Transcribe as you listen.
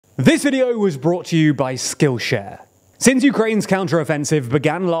This video was brought to you by Skillshare. Since Ukraine's counteroffensive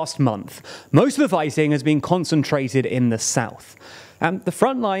began last month, most of the fighting has been concentrated in the south, and the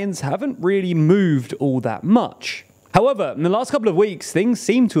front lines haven't really moved all that much. However, in the last couple of weeks, things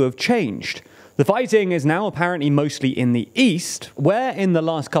seem to have changed. The fighting is now apparently mostly in the east, where in the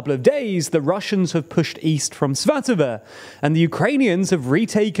last couple of days the Russians have pushed east from Svatove, and the Ukrainians have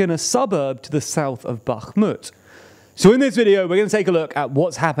retaken a suburb to the south of Bakhmut. So in this video, we're going to take a look at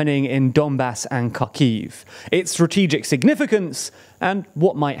what's happening in Donbass and Kharkiv, its strategic significance, and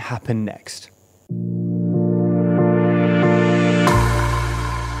what might happen next.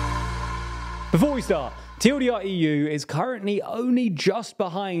 Before we start, TLDR EU is currently only just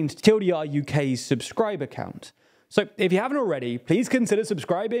behind TLDR UK's subscriber count. So if you haven't already, please consider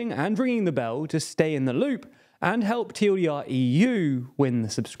subscribing and ringing the bell to stay in the loop and help TLDR EU win the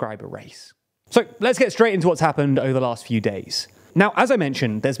subscriber race. So let's get straight into what's happened over the last few days. Now, as I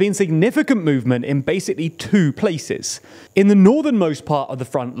mentioned, there's been significant movement in basically two places. In the northernmost part of the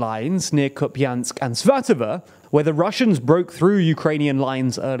front lines, near Kupyansk and Svatove, where the Russians broke through Ukrainian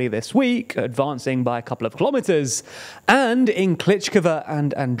lines earlier this week, advancing by a couple of kilometers, and in Klischiivka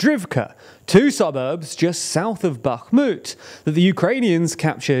and Andrivka, two suburbs just south of Bakhmut that the Ukrainians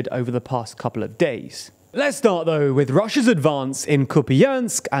captured over the past couple of days. Let's start though with Russia's advance in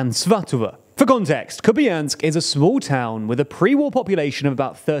Kupyansk and Svatove. For context, Kupyansk is a small town with a pre-war population of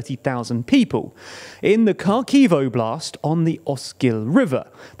about 30,000 people in the Kharkiv Oblast on the Oskil River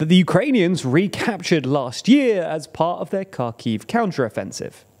that the Ukrainians recaptured last year as part of their Kharkiv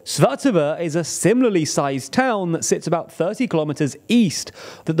counteroffensive. Svatove is a similarly sized town that sits about 30 kilometers east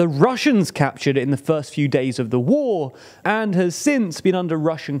that the Russians captured in the first few days of the war and has since been under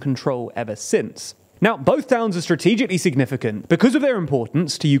Russian control ever since. Now, both towns are strategically significant because of their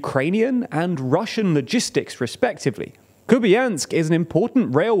importance to Ukrainian and Russian logistics respectively. Kupyansk is an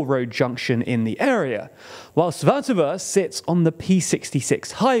important railroad junction in the area, while Svatove sits on the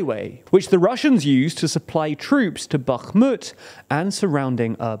P66 highway, which the Russians use to supply troops to Bakhmut and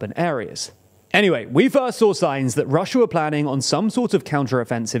surrounding urban areas. Anyway, we first saw signs that Russia were planning on some sort of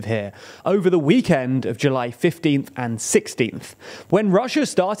counteroffensive here over the weekend of July 15th and 16th, when Russia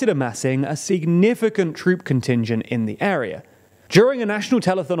started amassing a significant troop contingent in the area. During a national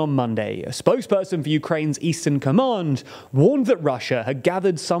telethon on Monday, a spokesperson for Ukraine's Eastern Command warned that Russia had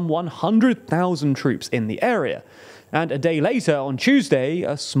gathered some 100,000 troops in the area. And a day later, on Tuesday,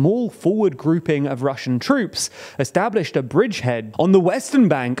 a small forward grouping of Russian troops established a bridgehead on the western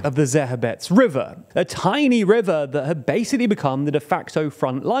bank of the Zherbets River, a tiny river that had basically become the de facto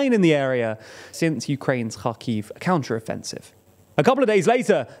front line in the area since Ukraine's Kharkiv counteroffensive. A couple of days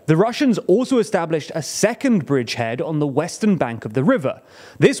later, the Russians also established a second bridgehead on the western bank of the river,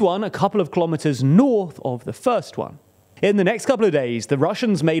 this one a couple of kilometers north of the first one. In the next couple of days, the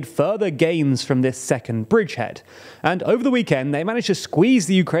Russians made further gains from this second bridgehead, and over the weekend they managed to squeeze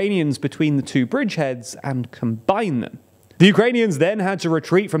the Ukrainians between the two bridgeheads and combine them. The Ukrainians then had to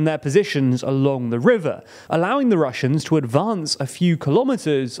retreat from their positions along the river, allowing the Russians to advance a few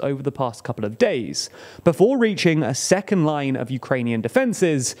kilometers over the past couple of days, before reaching a second line of Ukrainian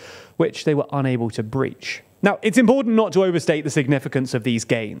defenses, which they were unable to breach. Now, it's important not to overstate the significance of these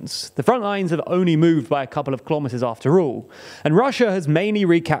gains. The front lines have only moved by a couple of kilometers after all, and Russia has mainly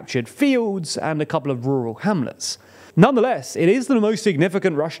recaptured fields and a couple of rural hamlets. Nonetheless, it is the most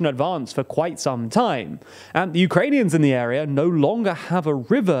significant Russian advance for quite some time, and the Ukrainians in the area no longer have a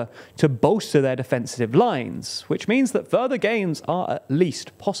river to bolster their defensive lines, which means that further gains are at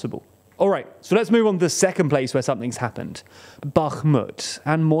least possible. Alright, so let's move on to the second place where something's happened. Bakhmut,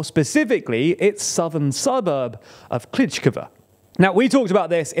 and more specifically, its southern suburb of Klischiivka. Now, we talked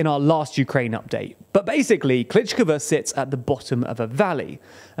about this in our last Ukraine update, but basically, Klischiivka sits at the bottom of a valley,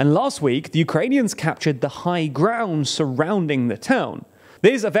 and last week, the Ukrainians captured the high ground surrounding the town.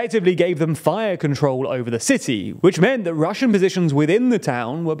 This effectively gave them fire control over the city, which meant that Russian positions within the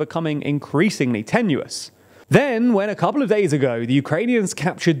town were becoming increasingly tenuous. Then, when a couple of days ago, the Ukrainians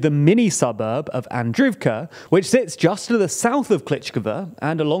captured the mini-suburb of Andrivka, which sits just to the south of Klischiivka,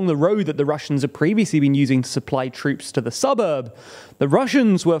 and along the road that the Russians had previously been using to supply troops to the suburb, the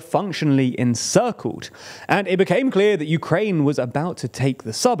Russians were functionally encircled, and it became clear that Ukraine was about to take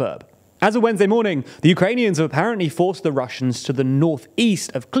the suburb. As of Wednesday morning, the Ukrainians have apparently forced the Russians to the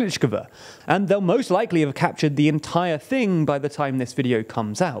northeast of Klischiivka, and they'll most likely have captured the entire thing by the time this video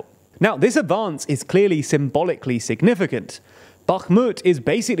comes out. Now, this advance is clearly symbolically significant. Bakhmut is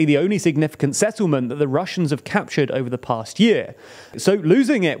basically the only significant settlement that the Russians have captured over the past year, so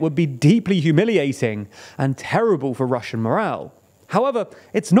losing it would be deeply humiliating and terrible for Russian morale. However,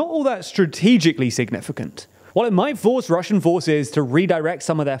 it's not all that strategically significant. While it might force Russian forces to redirect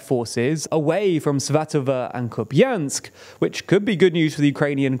some of their forces away from Svatove and Kupyansk, which could be good news for the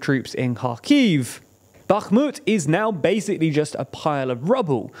Ukrainian troops in Kharkiv, Bakhmut is now basically just a pile of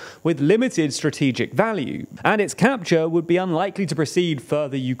rubble with limited strategic value, and its capture would be unlikely to precede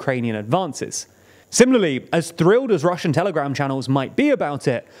further Ukrainian advances. Similarly, as thrilled as Russian telegram channels might be about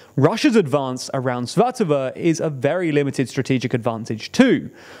it, Russia's advance around Svatove is a very limited strategic advantage too.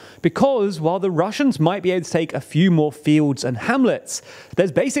 Because while the Russians might be able to take a few more fields and hamlets,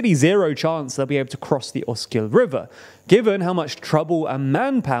 there's basically zero chance they'll be able to cross the Oskil River, given how much trouble and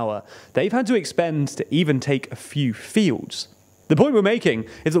manpower they've had to expend to even take a few fields. The point we're making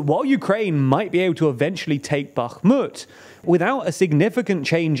is that while Ukraine might be able to eventually take Bakhmut, without a significant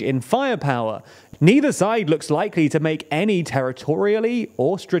change in firepower, neither side looks likely to make any territorially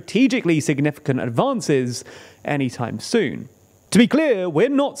or strategically significant advances anytime soon. To be clear, we're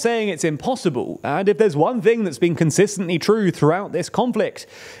not saying it's impossible, and if there's one thing that's been consistently true throughout this conflict,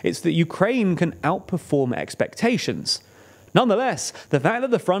 it's that Ukraine can outperform expectations. Nonetheless, the fact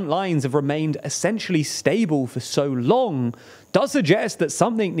that the front lines have remained essentially stable for so long does suggest that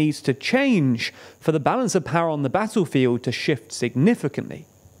something needs to change for the balance of power on the battlefield to shift significantly.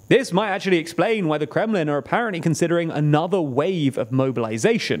 This might actually explain why the Kremlin are apparently considering another wave of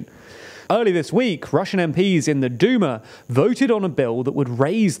mobilization. Early this week, Russian MPs in the Duma voted on a bill that would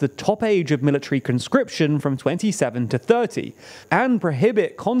raise the top age of military conscription from 27 to 30 and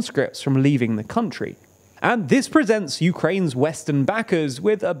prohibit conscripts from leaving the country. And this presents Ukraine's Western backers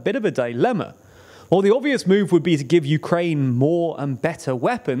with a bit of a dilemma. While the obvious move would be to give Ukraine more and better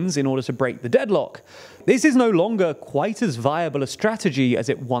weapons in order to break the deadlock, this is no longer quite as viable a strategy as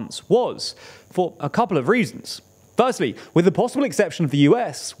it once was, for a couple of reasons. Firstly, with the possible exception of the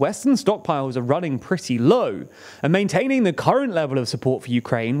US, Western stockpiles are running pretty low, and maintaining the current level of support for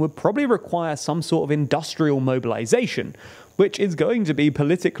Ukraine would probably require some sort of industrial mobilization, which is going to be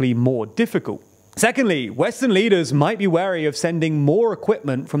politically more difficult. Secondly, Western leaders might be wary of sending more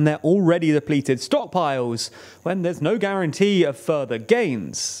equipment from their already depleted stockpiles when there's no guarantee of further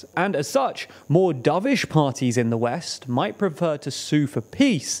gains, and as such, more dovish parties in the West might prefer to sue for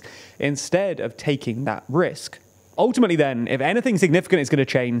peace instead of taking that risk. Ultimately then, if anything significant is going to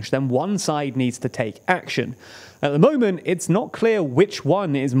change, then one side needs to take action. At the moment, it's not clear which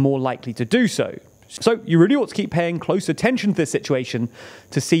one is more likely to do so. So you really ought to keep paying close attention to this situation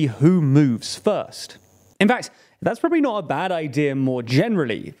to see who moves first. In fact, that's probably not a bad idea more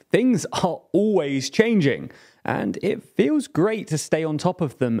generally. Things are always changing, and it feels great to stay on top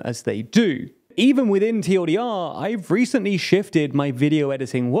of them as they do. Even within TLDR, I've recently shifted my video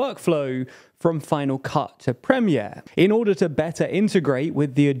editing workflow from Final Cut to Premiere in order to better integrate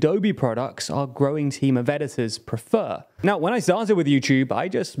with the Adobe products our growing team of editors prefer. Now, when I started with YouTube, I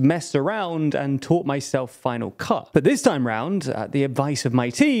just messed around and taught myself Final Cut. But this time round, at the advice of my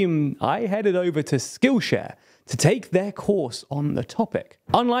team, I headed over to Skillshare to take their course on the topic.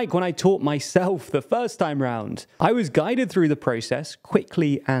 Unlike when I taught myself the first time round, I was guided through the process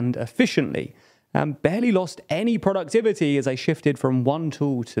quickly and efficiently, and barely lost any productivity as I shifted from one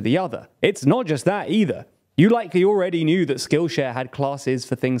tool to the other. It's not just that either. You likely already knew that Skillshare had classes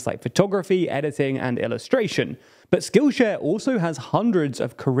for things like photography, editing, and illustration, but Skillshare also has hundreds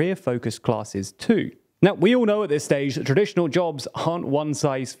of career-focused classes too. Now, we all know at this stage that traditional jobs aren't one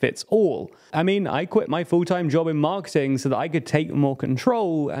size fits all. I mean, I quit my full-time job in marketing so that I could take more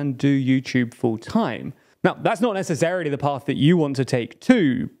control and do YouTube full-time. Now, that's not necessarily the path that you want to take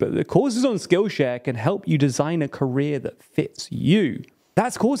too, but the courses on Skillshare can help you design a career that fits you.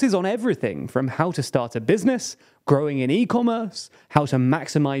 That's courses on everything from how to start a business, growing in e-commerce, how to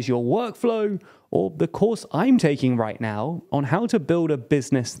maximize your workflow, or the course I'm taking right now on how to build a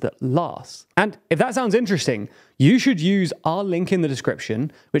business that lasts. And if that sounds interesting, you should use our link in the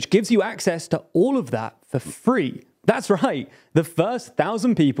description, which gives you access to all of that for free. That's right, the first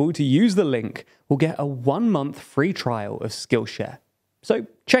 1,000 people to use the link will get a 1-month free trial of Skillshare. So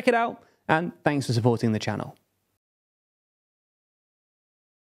check it out, and thanks for supporting the channel.